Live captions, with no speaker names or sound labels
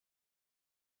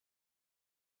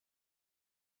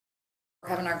We're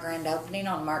having our grand opening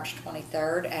on March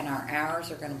 23rd, and our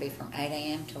hours are going to be from 8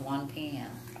 a.m. to 1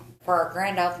 p.m. For our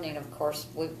grand opening, of course,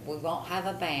 we won't have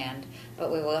a band,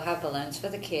 but we will have balloons for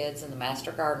the kids, and the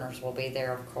Master Gardeners will be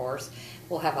there, of course.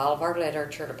 We'll have all of our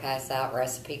literature to pass out,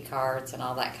 recipe cards, and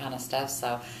all that kind of stuff.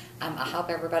 So I hope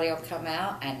everybody will come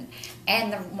out.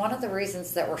 One of the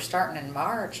reasons that we're starting in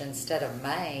March instead of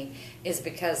May is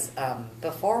because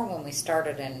before, when we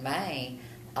started in May,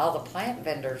 all the plant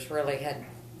vendors really had,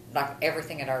 like,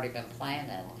 everything had already been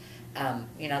planted.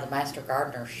 You know, the Master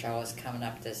Gardener show is coming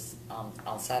up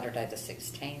on Saturday the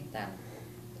 16th,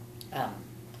 and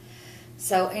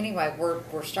so anyway,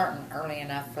 we're starting early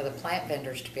enough for the plant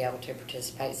vendors to be able to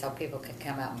participate, so people can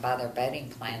come out and buy their bedding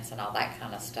plants and all that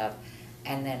kind of stuff.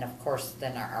 And then, of course,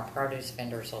 then our produce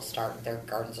vendors will start, their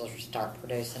gardens will start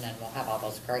producing, and we'll have all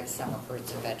those great summer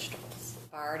fruits and vegetables.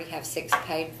 I already have 6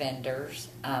 paid vendors.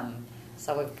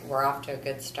 So we're off to a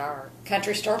good start.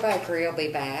 Country Store Bakery will be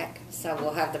back, so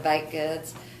we'll have the baked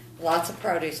goods, lots of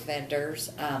produce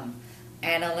vendors.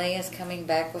 Anna Lee is coming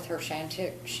back with her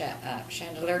chandelier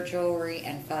jewelry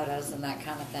and photos and that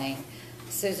kind of thing.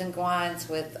 Susan Gwines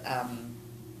with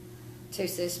Two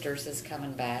Sisters is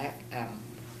coming back.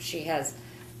 She has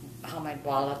homemade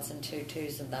wallets and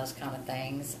tutus and those kind of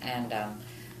things. And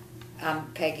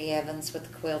Peggy Evans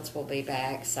with the quilts will be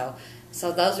back. So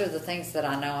those are the things that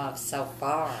I know of so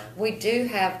far. We do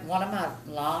have one of my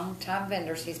long-time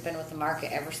vendors. He's been with the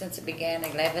market ever since it began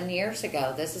 11 years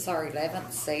ago. This is our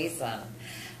 11th season.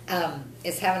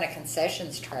 Is having a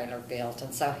concessions trailer built,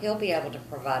 and so he'll be able to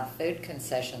provide food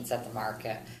concessions at the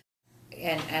market.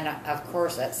 And of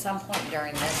course, at some point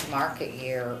during this market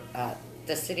year,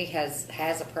 the city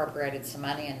has appropriated some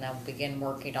money, and they'll begin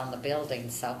working on the building.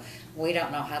 So we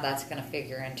don't know how that's going to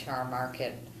figure into our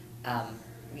market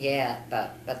yet,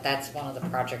 but that's one of the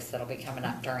projects that'll be coming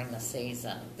up during the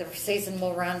season. The season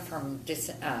will run from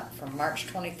March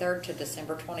 23rd to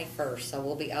December 21st, so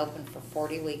we'll be open for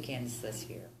 40 weekends this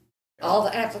year. All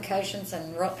the applications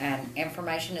and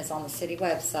information is on the city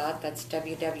website. That's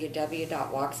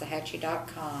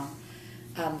www.waxahachie.com.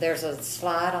 There's a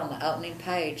slide on the opening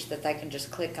page that they can just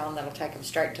click on that'll take them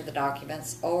straight to the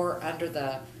documents, or under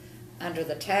the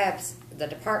tabs, the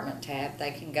department tab,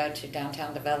 they can go to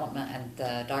downtown development, and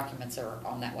the documents are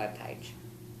on that webpage.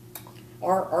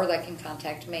 Or they can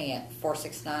contact me at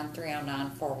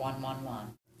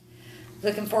 469-309-4111.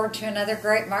 Looking forward to another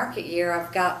great market year.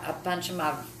 I've got a bunch of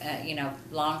my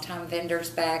longtime vendors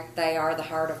back. They are the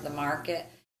heart of the market.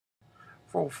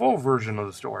 For a full version of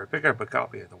the story, pick up a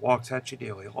copy of the Waxahachie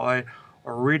Daily Light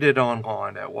or read it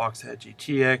online at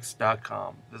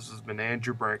waxahachie.tx.com. This has been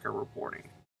Andrew Branker reporting.